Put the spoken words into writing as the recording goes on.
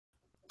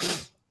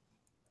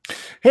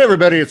Hey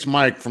everybody, it's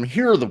Mike from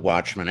Here the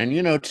Watchmen,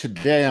 and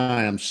today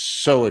I am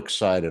so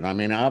excited. I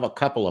mean, I have a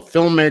couple of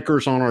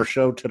filmmakers on our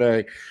show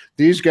today.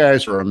 These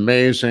guys are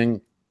amazing.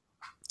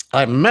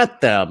 I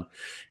met them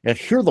at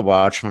Here the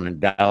Watchmen in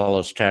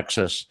Dallas,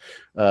 Texas.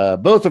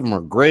 Both of them are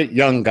great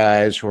young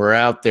guys who are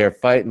out there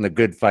fighting the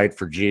good fight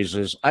for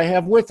Jesus. I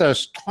have with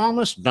us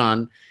Thomas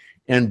Dunn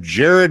and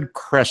Jared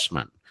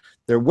Chrestman.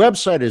 Their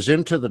website is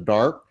Into the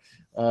Dark.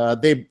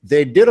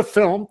 They did a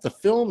film. The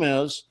film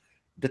is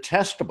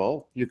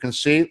Detestable. You can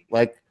see,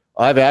 like,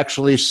 I've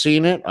actually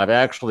seen it. I've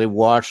actually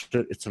watched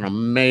it. It's an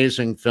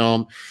amazing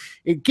film.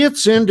 It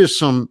gets into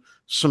some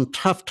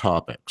tough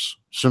topics.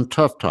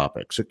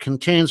 It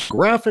contains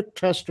graphic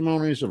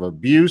testimonies of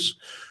abuse,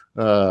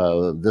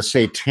 the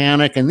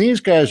satanic, and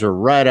these guys are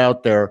right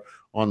out there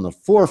on the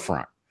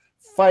forefront,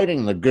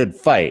 fighting the good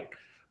fight,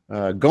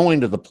 going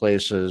to the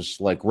places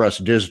like Russ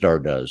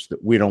Dizdar does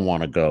that we don't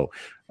want to go.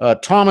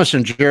 Thomas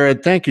and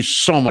Jared, thank you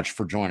so much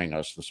for joining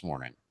us this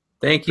morning.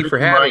 Thank you for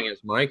having us,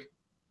 Mike.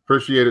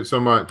 Appreciate it so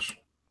much.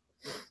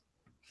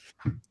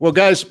 Well,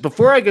 guys,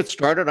 before I get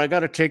started, I got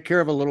to take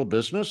care of a little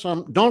business.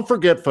 Don't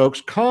forget, folks,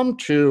 come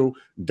to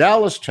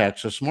Dallas,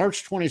 Texas,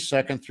 March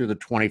 22nd through the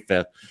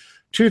 25th,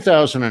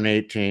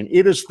 2018.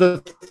 It is the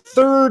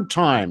third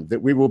time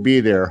that we will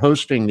be there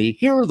hosting the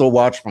Hear the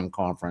Watchmen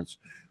conference.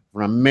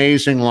 An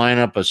amazing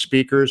lineup of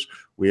speakers.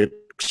 We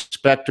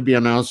expect to be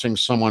announcing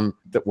someone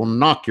that will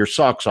knock your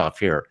socks off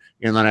here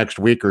in the next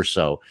week or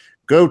so.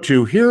 Go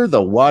to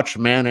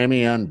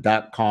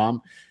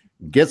hearthewatchman.com.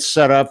 Get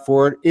set up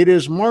for it. It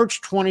is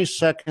March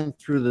 22nd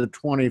through the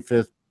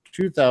 25th,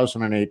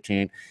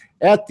 2018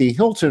 at the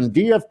Hilton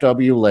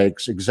DFW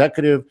Lakes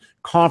Executive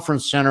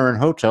Conference Center and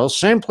Hotel,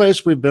 same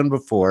place we've been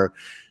before.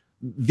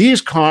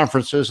 These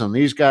conferences and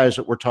these guys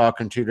that we're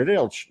talking to today,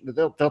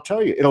 they'll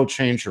tell you it'll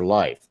change your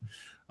life.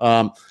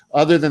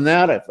 Other than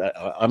that,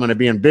 I'm going to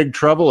be in big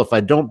trouble if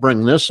I don't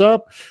bring this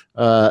up.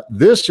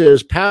 This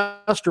is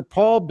Pastor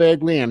Paul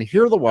Begley and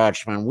Hear the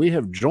Watchman. We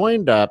have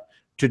joined up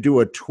to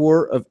do a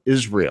tour of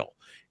Israel.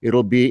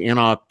 It'll be in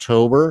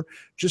October.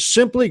 Just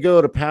simply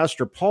go to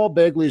Pastor Paul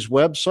Begley's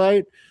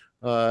website.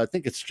 I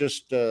think it's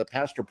just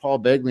Pastor Paul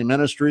Begley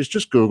Ministries.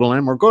 Just Google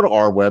him or go to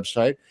our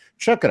website,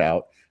 check it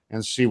out,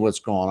 and see what's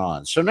going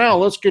on. So now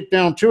let's get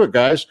down to it,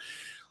 guys.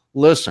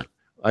 Listen,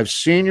 I've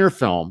seen your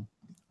film.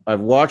 I've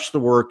watched the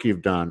work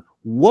you've done.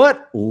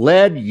 What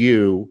led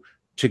you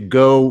to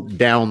go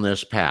down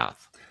this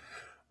path?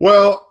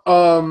 Well,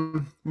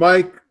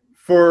 Mike,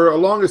 for the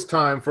longest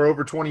time, for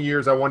over 20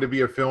 years, I wanted to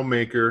be a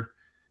filmmaker,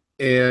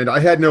 and I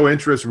had no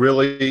interest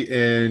really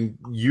in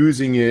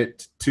using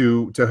it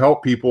to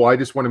help people. I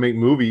just want to make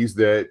movies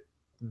that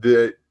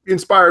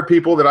inspired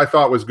people, that I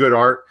thought was good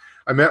art.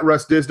 I met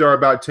Russ Dizdar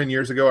about 10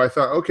 years ago. I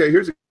thought, okay,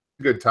 here's a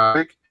good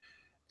topic.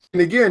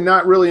 And again,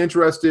 not really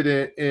interested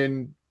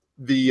in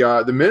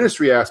the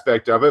ministry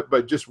aspect of it,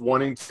 but just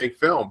wanting to make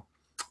film.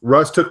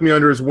 Russ took me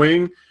under his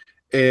wing,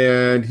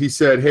 and he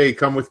said, hey,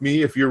 come with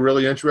me if you're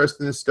really interested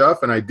in this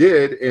stuff. And I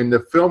did, and the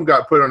film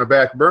got put on a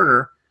back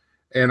burner,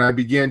 and I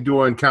began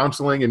doing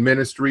counseling and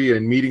ministry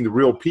and meeting the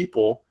real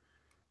people.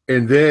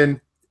 And then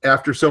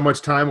after so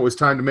much time, it was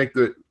time to make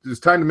the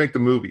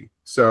movie.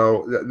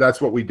 So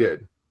that's what we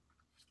did.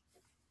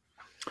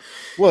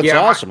 Well, it's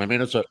awesome. I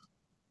mean,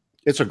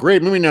 it's a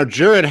great movie. Now,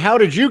 Jared, how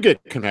did you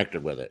get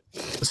connected with it?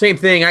 Same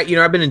thing.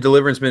 I've been in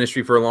deliverance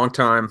ministry for a long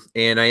time,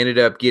 and I ended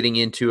up getting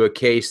into a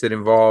case that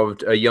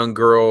involved a young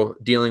girl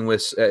dealing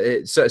with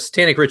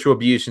satanic ritual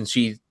abuse, and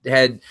she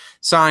had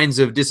signs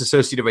of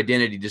dissociative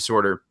identity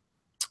disorder,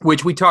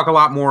 which we talk a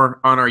lot more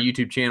on our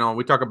YouTube channel.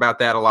 We talk about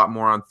that a lot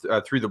more on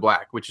Through the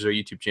Black, which is our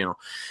YouTube channel.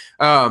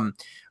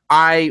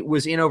 I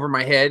was in over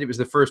my head. It was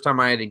the first time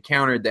I had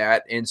encountered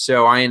that. And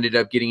so I ended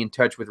up getting in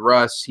touch with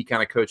Russ. He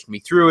kind of coached me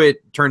through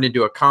it, turned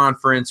into a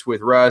conference with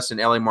Russ and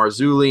Ellie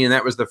Marzulli. And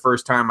that was the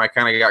first time I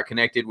kind of got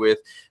connected with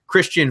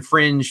Christian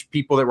fringe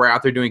people that were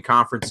out there doing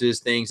conferences,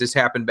 things. This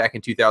happened back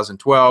in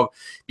 2012.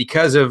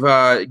 Because of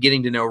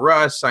getting to know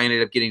Russ, I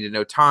ended up getting to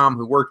know Tom,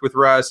 who worked with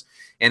Russ.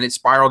 And it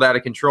spiraled out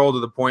of control to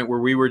the point where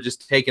we were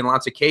just taking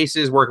lots of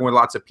cases, working with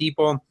lots of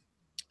people.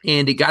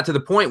 And it got to the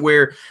point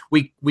where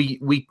we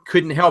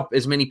couldn't help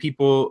as many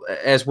people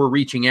as were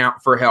reaching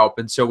out for help.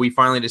 And so we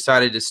finally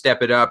decided to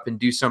step it up and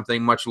do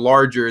something much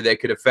larger that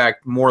could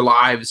affect more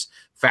lives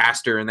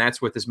faster. And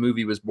that's what this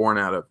movie was born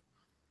out of.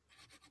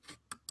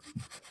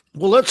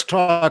 Well, let's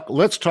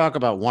talk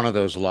about one of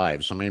those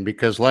lives. I mean,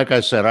 because like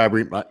I said,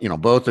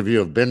 both of you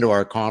have been to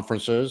our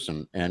conferences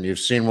and you've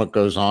seen what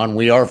goes on.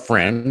 We are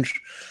fringe.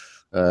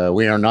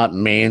 We are not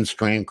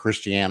mainstream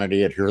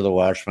Christianity at Hear the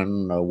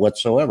Watchman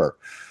whatsoever.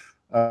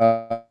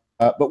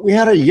 But we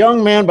had a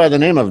young man by the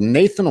name of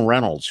Nathan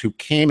Reynolds who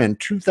came in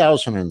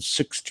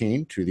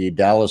 2016 to the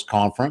Dallas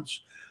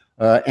conference,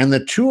 and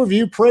the two of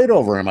you prayed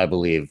over him, I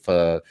believe,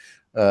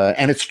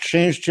 and it's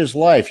changed his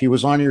life. He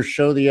was on your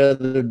show the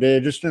other day,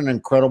 just an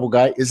incredible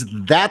guy. Is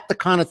that the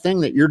kind of thing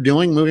that you're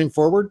doing moving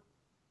forward?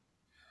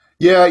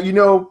 Yeah,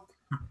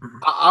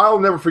 I'll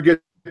never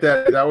forget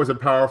that. That was a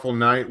powerful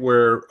night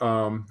where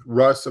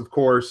Russ, of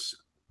course,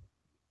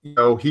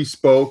 he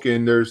spoke,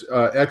 and there's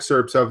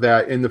excerpts of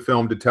that in the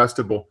film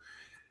Detestable.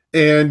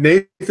 And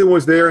Nathan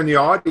was there in the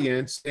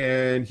audience,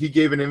 and he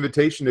gave an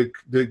invitation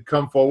to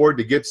come forward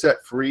to get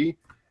set free.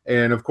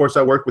 And of course,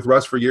 I worked with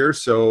Russ for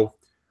years, so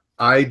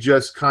I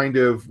just kind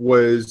of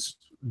was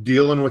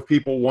dealing with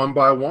people one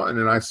by one.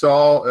 And I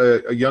saw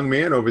a young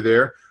man over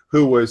there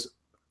who was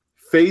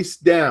face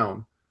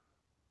down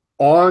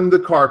on the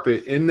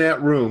carpet in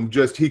that room.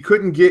 Just, he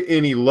couldn't get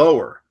any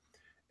lower.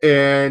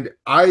 And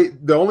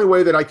the only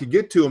way that I could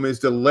get to him is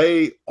to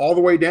lay all the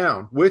way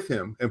down with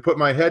him and put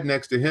my head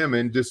next to him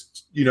and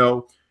just,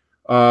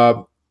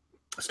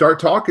 start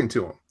talking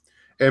to him.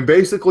 And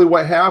basically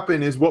what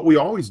happened is what we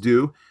always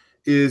do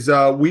is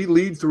we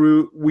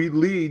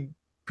lead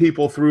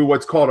people through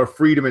what's called a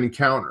freedom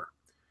encounter.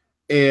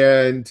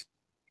 And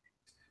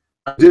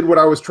I did what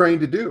I was trained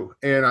to do.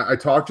 And I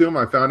talked to him.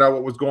 I found out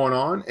what was going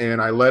on,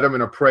 and I led him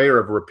in a prayer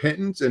of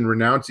repentance and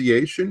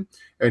renunciation.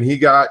 And he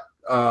got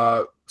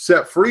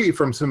set free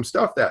from some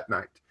stuff that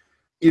night.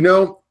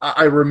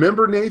 I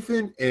remember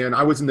Nathan, and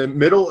I was in the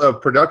middle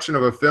of production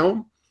of a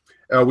film.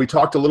 We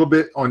talked a little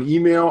bit on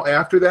email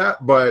after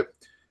that, but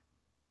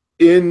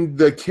in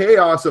the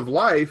chaos of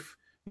life,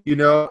 he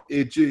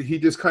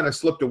just kind of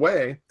slipped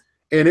away.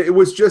 And it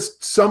was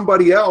just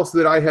somebody else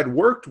that I had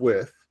worked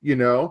with,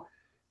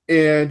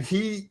 and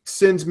he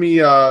sends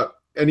me an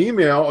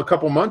email a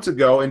couple months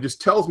ago and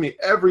just tells me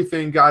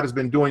everything God has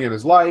been doing in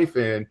his life,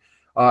 and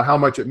how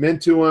much it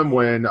meant to him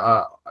when,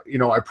 I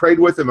prayed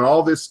with him and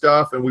all this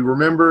stuff. And we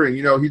remember, and,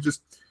 he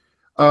just,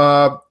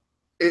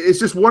 it's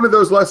just one of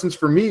those lessons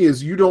for me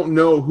is you don't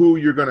know who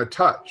you're going to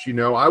touch.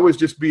 I was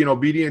just being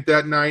obedient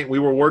that night. We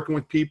were working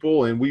with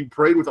people, and we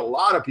prayed with a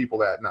lot of people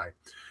that night.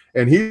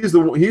 And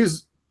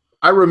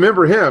I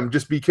remember him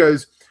just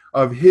because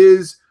of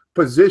his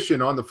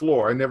position on the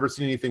floor. I never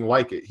seen anything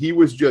like it. He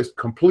was just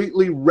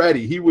completely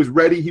ready. He was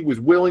ready. He was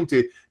willing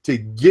to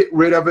get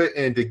rid of it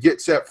and to get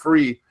set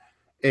free.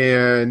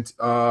 And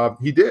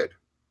he did.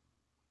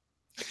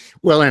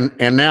 Well,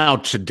 and now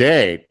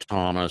today,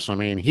 Thomas,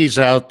 he's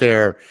out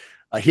there.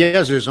 He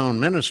has his own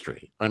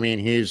ministry.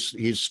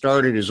 He's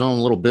started his own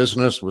little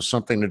business with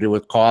something to do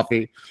with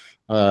coffee.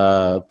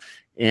 And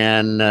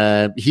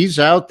he's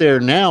out there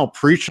now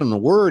preaching the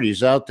word.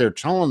 He's out there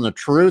telling the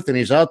truth, and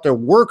he's out there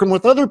working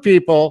with other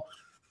people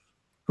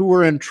who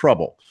are in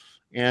trouble.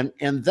 And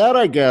that,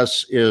 I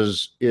guess,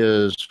 is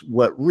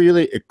what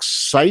really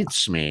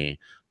excites me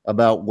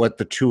about what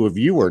the two of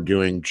you are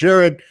doing.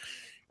 Jared,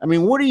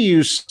 what do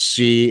you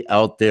see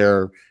out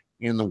there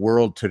in the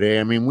world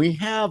today? We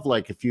have,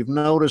 if you've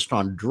noticed,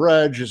 on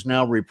Dredge is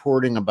now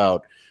reporting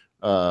about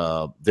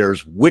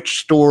there's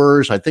witch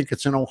stores. I think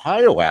it's in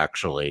Ohio,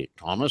 actually,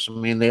 Thomas.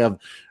 They have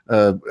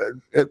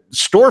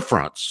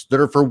storefronts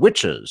that are for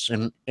witches,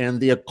 and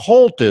the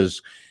occult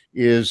is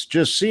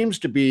just seems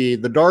to be,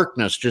 the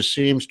darkness just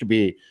seems to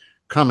be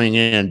coming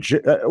in.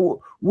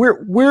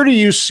 Where do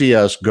you see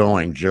us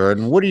going, Jared?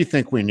 And what do you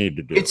think we need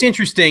to do? It's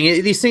interesting.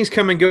 These things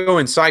come and go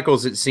in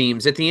cycles, it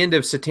seems. At the end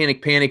of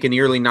Satanic Panic in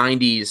the early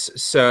 90s,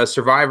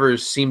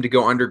 survivors seemed to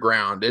go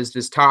underground as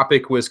this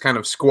topic was kind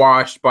of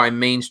squashed by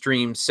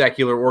mainstream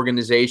secular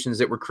organizations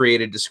that were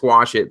created to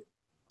squash it.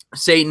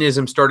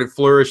 Satanism started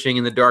flourishing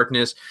in the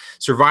darkness.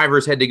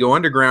 Survivors had to go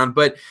underground,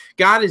 but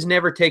God is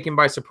never taken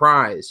by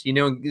surprise.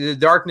 The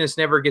darkness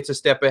never gets a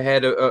step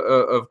ahead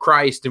of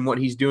Christ and what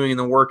he's doing in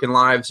the work and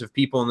lives of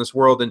people in this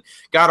world. And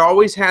God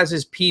always has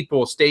his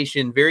people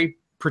stationed very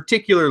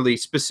particularly,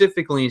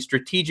 specifically, and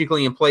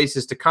strategically in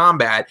places to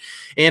combat.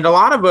 And a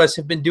lot of us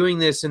have been doing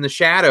this in the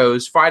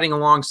shadows, fighting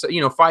alongside,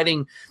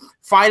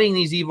 fighting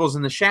these evils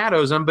in the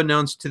shadows,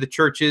 unbeknownst to the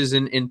churches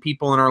and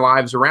people in our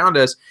lives around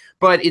us.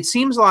 But it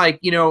seems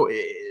like,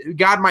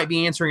 God might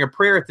be answering a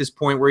prayer at this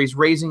point where he's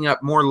raising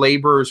up more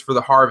laborers for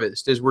the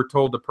harvest, as we're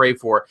told to pray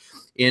for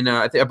in,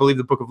 I believe,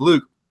 the book of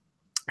Luke.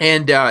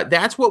 And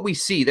that's what we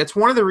see. That's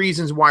one of the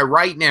reasons why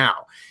right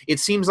now it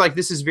seems like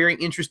this is very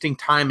interesting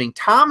timing.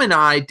 Tom and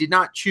I did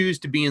not choose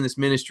to be in this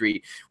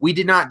ministry. We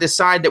did not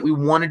decide that we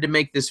wanted to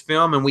make this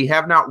film, and we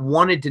have not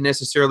wanted to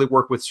necessarily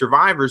work with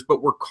survivors,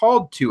 but we're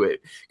called to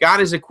it. God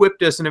has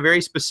equipped us in a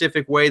very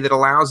specific way that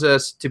allows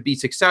us to be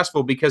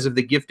successful because of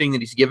the gifting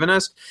that he's given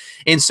us.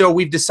 And so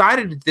we've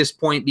decided at this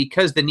point,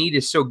 because the need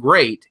is so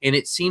great, and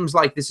it seems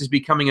like this is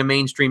becoming a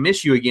mainstream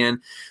issue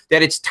again,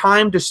 that it's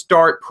time to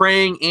start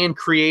praying and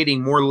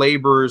creating more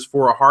laborers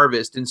for a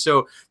harvest. And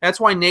so that's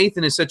why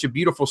Nathan is such a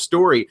beautiful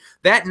story.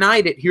 That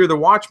night at Hear the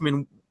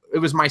Watchmen, it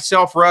was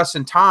myself, Russ,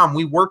 and Tom.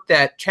 We worked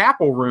that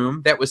chapel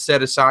room that was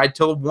set aside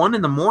till 1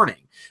 a.m.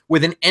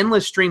 with an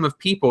endless stream of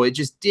people. It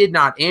just did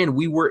not end.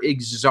 We were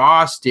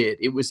exhausted.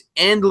 It was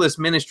endless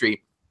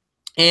ministry.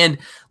 And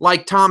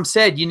like Tom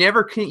said, you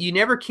never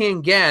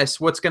can guess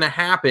what's going to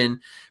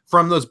happen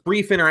from those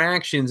brief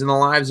interactions in the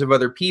lives of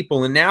other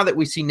people. And now that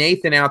we see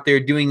Nathan out there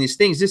doing these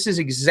things, this is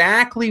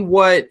exactly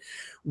what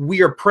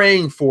we are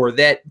praying for.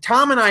 That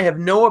Tom and I have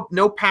no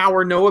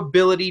power, no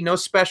ability, no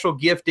special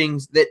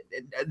giftings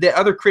that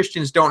other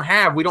Christians don't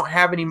have. We don't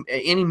have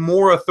any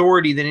more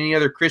authority than any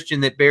other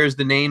Christian that bears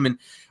the name and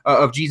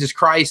of Jesus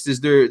Christ as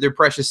their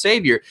precious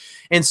Savior.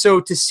 And so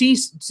to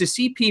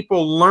see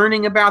people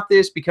learning about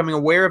this, becoming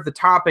aware of the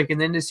topic,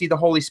 and then to see the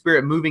Holy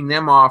Spirit moving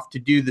them off to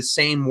do the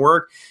same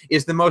work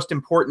is the most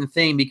important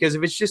thing. Because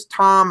if it's just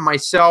Tom,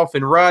 myself,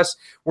 and Russ,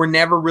 we're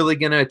never really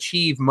going to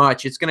achieve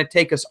much. It's going to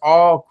take us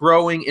all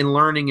growing and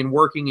learning and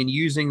working and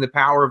using the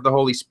power of the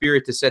Holy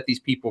Spirit to set these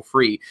people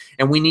free.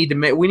 And we need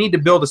to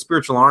build a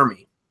spiritual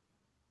army.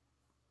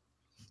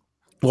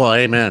 Well,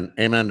 amen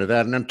to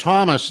that. And then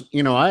Thomas,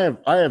 you know,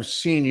 I have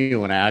seen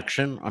you in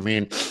action. I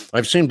mean,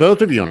 I've seen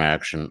both of you in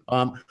action.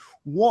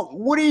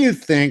 What do you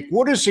think?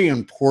 What is the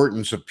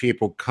importance of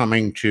people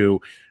coming to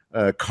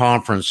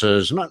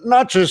conferences?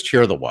 Not just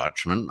Hear the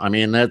Watchmen. I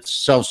mean, that's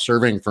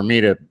self-serving for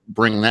me to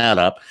bring that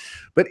up,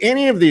 but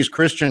any of these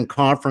Christian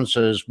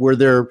conferences where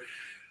they're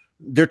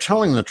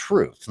telling the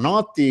truth,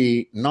 not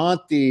the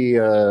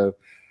I'm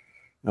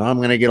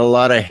going to get a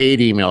lot of hate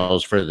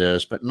emails for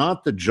this, but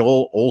not the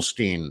Joel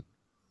Osteen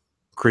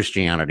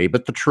Christianity,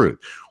 but the truth.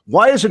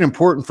 Why is it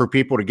important for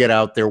people to get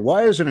out there?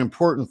 Why is it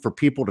important for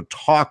people to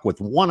talk with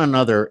one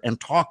another and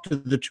talk to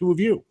the two of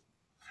you?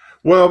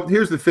 Well,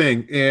 here's the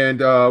thing,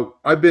 and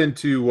I've been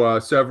to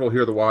several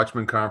Hear the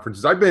Watchmen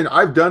conferences.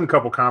 I've done a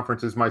couple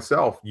conferences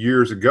myself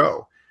years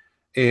ago,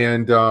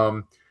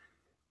 and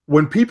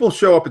when people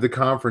show up at the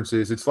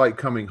conferences, it's like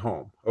coming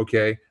home.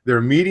 Okay,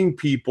 they're meeting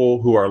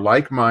people who are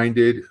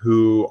like-minded,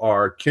 who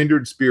are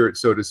kindred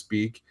spirits, so to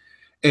speak.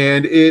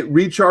 And it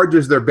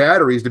recharges their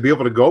batteries to be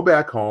able to go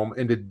back home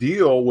and to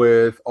deal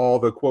with all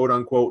the quote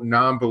unquote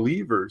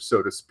non-believers,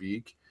 so to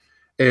speak,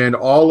 and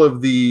all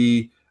of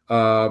the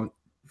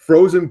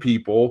frozen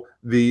people,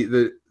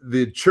 the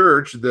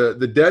church,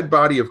 the dead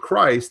body of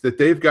Christ that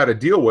they've got to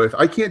deal with.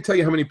 I can't tell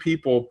you how many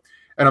people,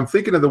 and I'm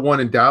thinking of the one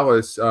in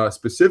Dallas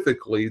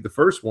specifically, the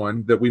first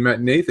one that we met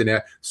Nathan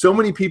at. So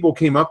many people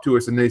came up to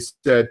us and they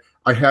said,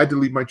 I had to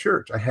leave my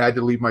church. I had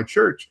to leave my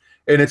church.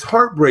 And it's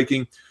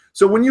heartbreaking.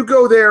 So when you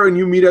go there and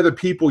you meet other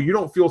people, you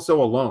don't feel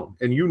so alone.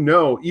 And you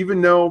know,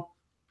 even though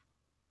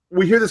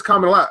we hear this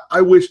comment a lot, I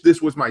wish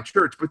this was my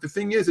church. But the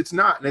thing is, it's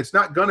not, and it's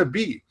not going to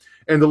be.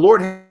 And the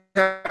Lord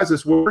has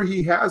us where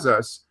he has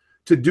us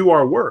to do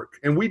our work.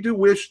 And we do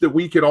wish that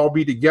we could all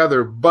be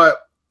together,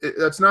 but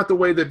that's not the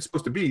way that it's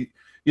supposed to be.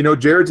 You know,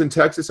 Jared's in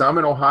Texas. I'm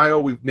in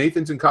Ohio.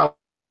 Nathan's in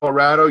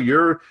Colorado.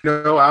 You're,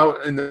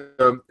 out in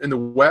the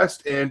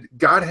West. And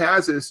God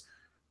has us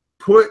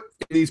put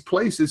in these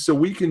places so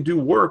we can do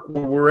work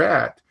where we're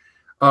at.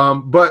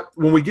 But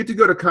when we get to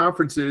go to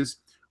conferences,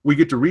 we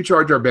get to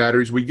recharge our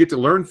batteries. We get to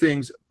learn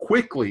things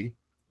quickly,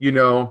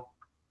 and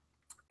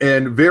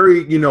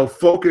very,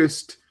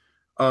 focused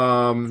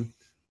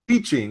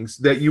teachings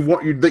that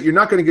you're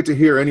not going to get to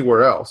hear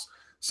anywhere else.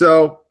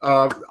 So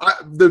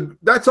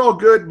that's all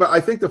good, but I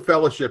think the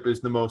fellowship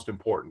is the most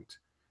important,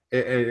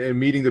 and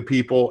meeting the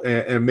people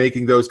and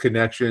making those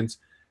connections.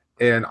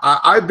 And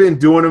I've been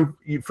doing them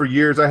for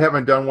years. I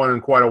haven't done one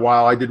in quite a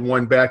while. I did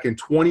one back in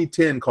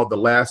 2010 called the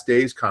Last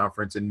Days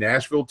Conference in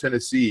Nashville,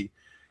 Tennessee.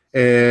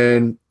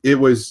 And it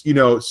was,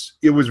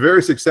 it was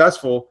very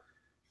successful.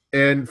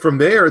 And from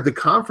there, the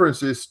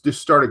conferences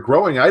just started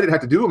growing. I didn't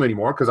have to do them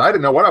anymore because I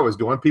didn't know what I was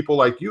doing. People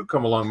like you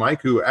come along,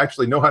 Mike, who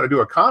actually know how to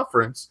do a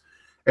conference.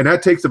 And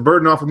that takes the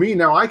burden off of me.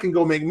 Now I can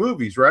go make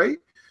movies, right?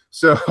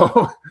 So,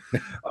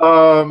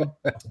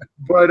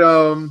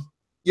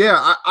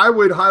 yeah, I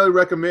would highly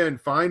recommend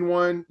find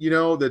one,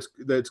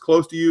 that's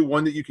close to you,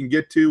 one that you can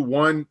get to,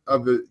 one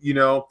of the,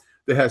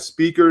 that has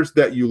speakers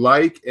that you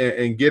like,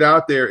 and get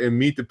out there and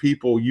meet the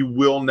people. You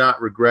will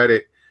not regret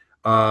it.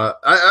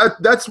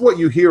 That's what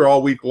you hear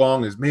all week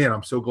long is, man,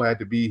 I'm so glad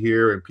to be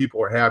here, and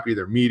people are happy.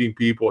 They're meeting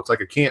people. It's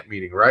like a camp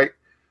meeting, right?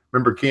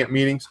 Remember camp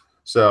meetings?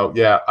 So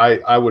yeah,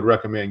 I would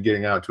recommend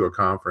getting out to a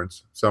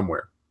conference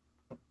somewhere.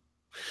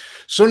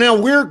 So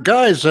now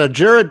guys,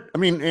 Jared,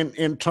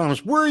 and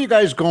Thomas, where are you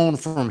guys going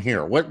from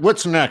here?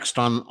 What's next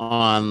on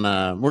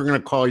we're going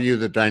to call you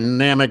the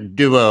dynamic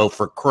duo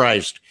for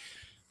Christ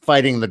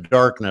fighting the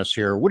darkness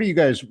here. What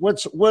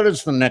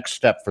is the next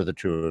step for the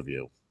two of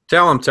you?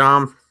 Tell them,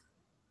 Tom.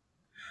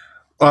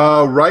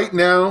 Right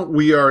now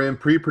we are in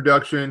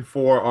pre-production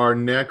for our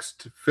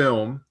next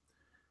film,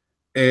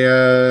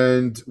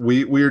 and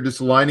we are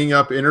just lining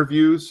up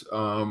interviews.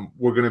 We're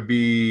going to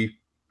be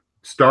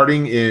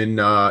starting in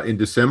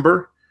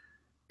December,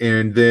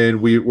 and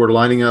then we're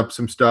lining up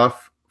some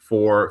stuff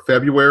for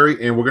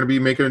February, and we're going to be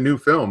making a new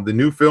film. The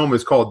new film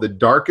is called The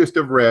Darkest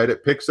of Red.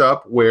 It picks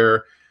up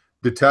where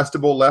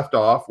Detestable left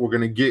off. We're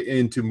going to get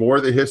into more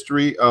of the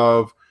history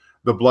of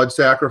the blood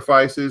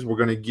sacrifices. We're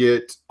going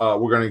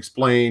to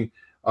explain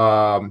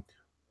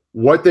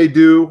what they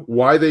do,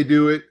 why they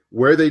do it,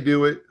 where they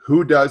do it,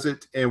 who does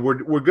it, and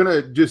we're going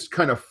to just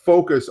kind of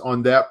focus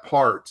on that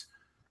part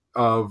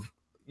of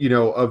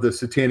of the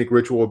satanic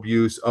ritual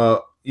abuse,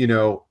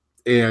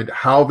 and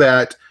how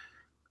that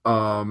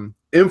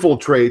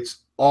infiltrates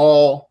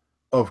all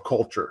of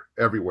culture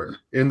everywhere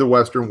in the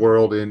Western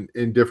world,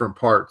 in different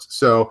parts.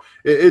 So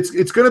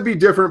it's going to be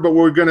different, but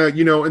we're going to,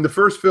 in the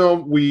first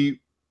film,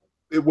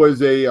 it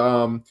was a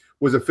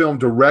was a film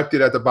directed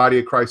at the body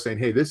of Christ, saying,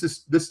 hey,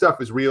 this stuff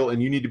is real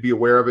and you need to be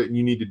aware of it and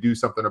you need to do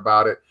something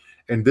about it.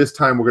 And this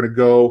time we're going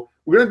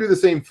to do the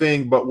same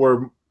thing, but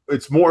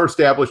it's more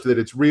established that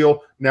it's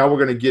real. Now we're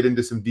going to get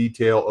into some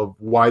detail of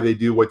why they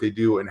do what they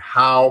do and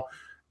how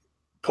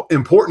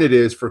important it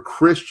is for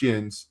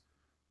Christians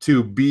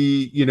to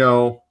be,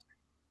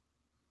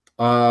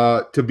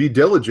 to be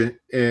diligent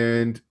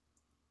and,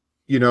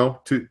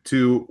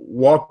 to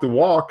walk the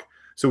walk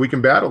so we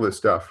can battle this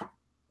stuff.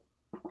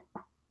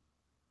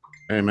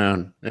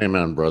 Amen.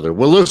 Amen, brother.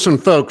 Well, listen,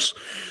 folks,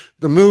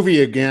 the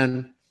movie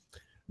again,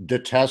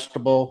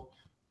 Detestable.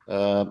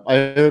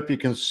 I hope you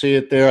can see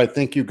it there. I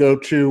think you go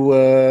to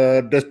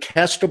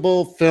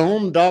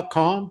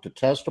detestablefilm.com,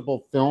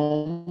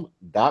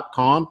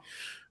 detestablefilm.com.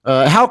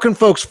 How can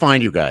folks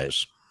find you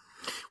guys?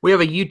 We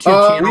have a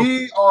YouTube channel.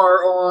 We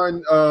are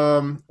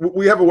on,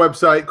 we have a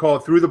website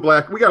called Through the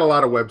Black. We got a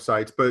lot of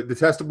websites, but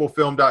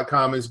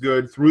detestablefilm.com is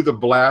good.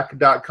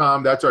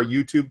 Throughtheblack.com, that's our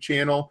YouTube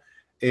channel.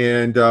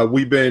 And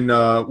we've been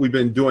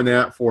doing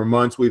that for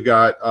months. We've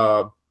got,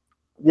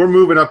 we're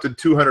moving up to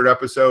 200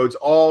 episodes,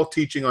 all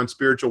teaching on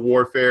spiritual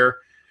warfare.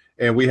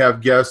 And we have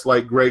guests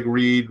like Greg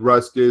Reed,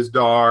 Russ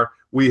Dizdar.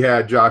 We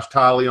had Josh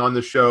Tolley on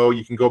the show.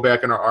 You can go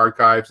back in our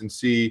archives and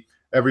see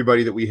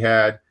everybody that we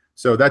had.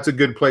 So that's a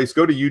good place.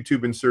 Go to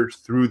YouTube and search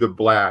Through the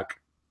Black.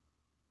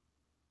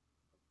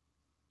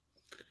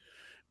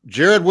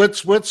 Jared,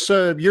 what's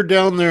you're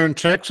down there in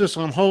Texas.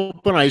 I'm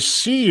hoping I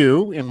see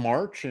you in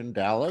March in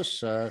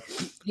Dallas.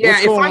 What's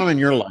going on in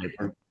your life?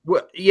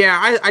 Well,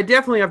 yeah, I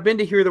definitely, I've been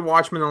to hear the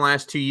Watchmen the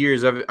last 2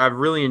 years. I've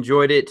really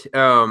enjoyed it.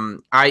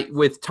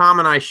 With Tom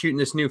and I shooting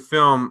this new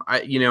film,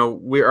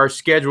 our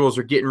schedules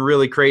are getting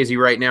really crazy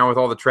right now with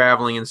all the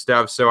traveling and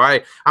stuff. So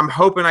I'm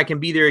hoping I can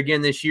be there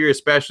again this year,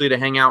 especially to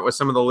hang out with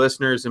some of the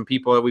listeners and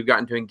people that we've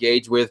gotten to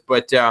engage with.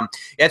 But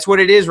that's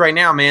what it is right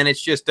now, man.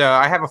 It's just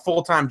I have a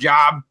full-time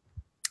job,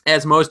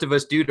 as most of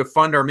us do, to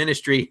fund our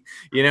ministry,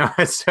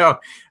 so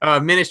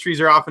ministries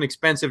are often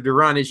expensive to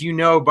run, as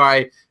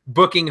by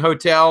booking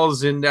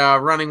hotels and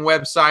running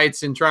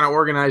websites and trying to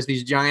organize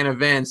these giant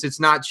events. It's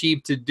not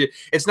cheap to do.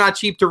 It's not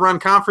cheap to run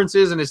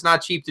conferences, and it's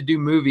not cheap to do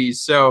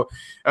movies. So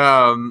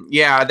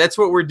yeah, that's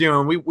what we're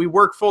doing. We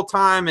work full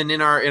time, and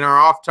in our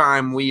off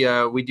time we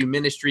do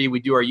ministry. We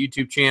do our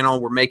YouTube channel.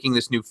 We're making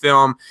this new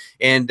film,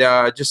 and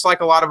just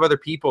like a lot of other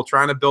people,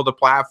 trying to build a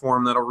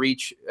platform that'll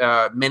reach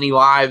many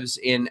lives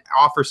and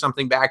offer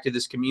something back to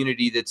this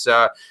community that's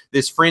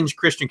this fringe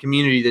Christian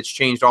community that's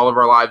changed all of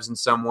our lives in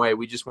some way.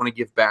 We just want to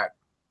give back.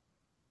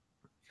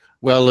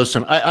 Well,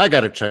 listen, I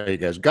got to tell you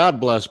guys, God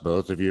bless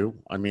both of you.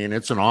 I mean,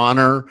 it's an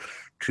honor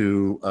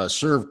to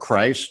serve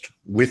Christ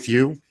with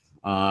you.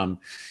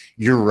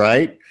 You're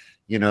right.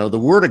 The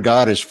Word of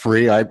God is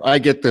free. I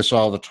get this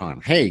all the time.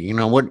 Hey, you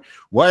know what?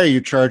 Why are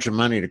you charging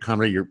money to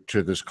come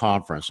to this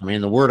conference? I mean,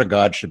 the Word of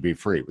God should be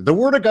free. The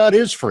Word of God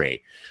is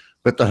free,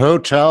 but the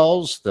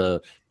hotels, the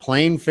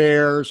plane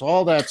fares,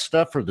 all that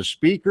stuff for the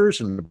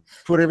speakers and to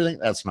put everything,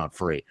 that's not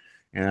free.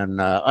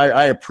 And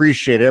I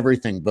appreciate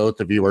everything both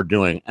of you are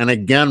doing. And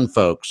again,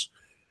 folks,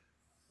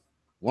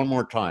 one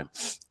more time,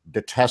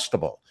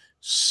 Detestable.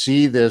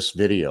 See this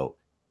video.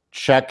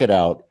 Check it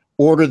out.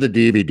 Order the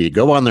DVD.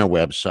 Go on their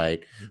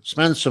website.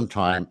 Spend some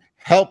time.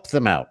 Help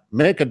them out.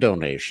 Make a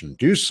donation.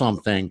 Do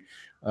something.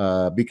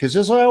 Because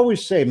as I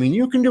always say, I mean,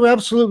 you can do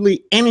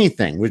absolutely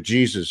anything with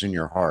Jesus in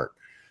your heart,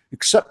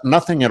 except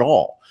nothing at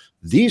all.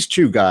 These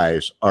two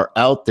guys are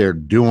out there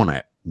doing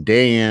it.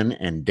 Day in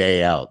and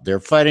day out. They're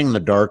fighting the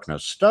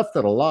darkness, stuff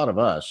that a lot of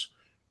us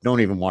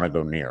don't even want to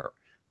go near.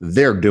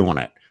 They're doing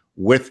it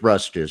with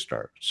Russ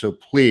Dizdar. So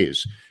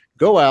please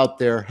go out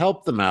there,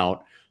 help them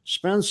out,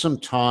 spend some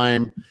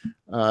time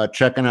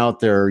checking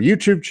out their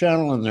YouTube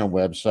channel and their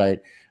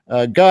website.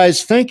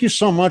 Guys, thank you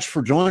so much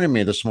for joining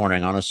me this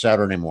morning on a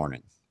Saturday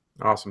morning.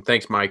 Awesome.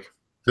 Thanks, Mike.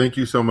 Thank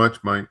you so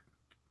much, Mike.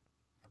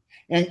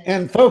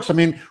 And folks, I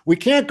mean, we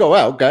can't go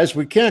out, guys.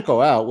 We can't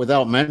go out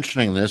without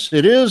mentioning this.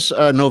 It is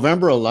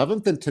November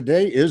 11th, and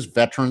today is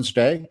Veterans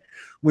Day.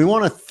 We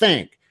want to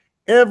thank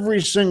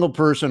every single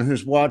person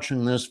who's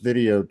watching this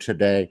video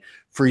today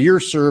for your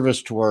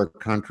service to our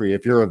country.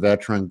 If you're a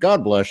veteran,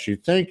 God bless you.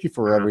 Thank you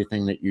for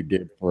everything that you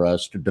did for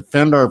us to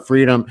defend our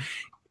freedom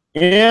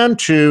and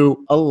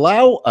to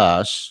allow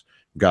us,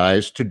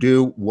 guys, to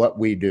do what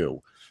we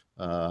do.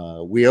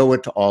 We owe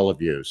it to all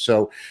of you.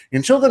 So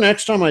until the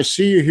next time I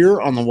see you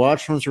here on the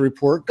Watchmen's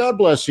Report, God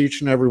bless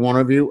each and every one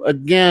of you.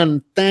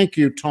 Again, thank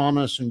you,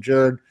 Thomas and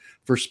Jared,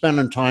 for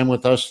spending time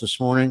with us this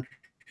morning.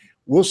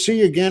 We'll see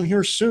you again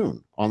here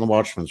soon on the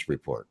Watchmen's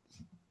Report.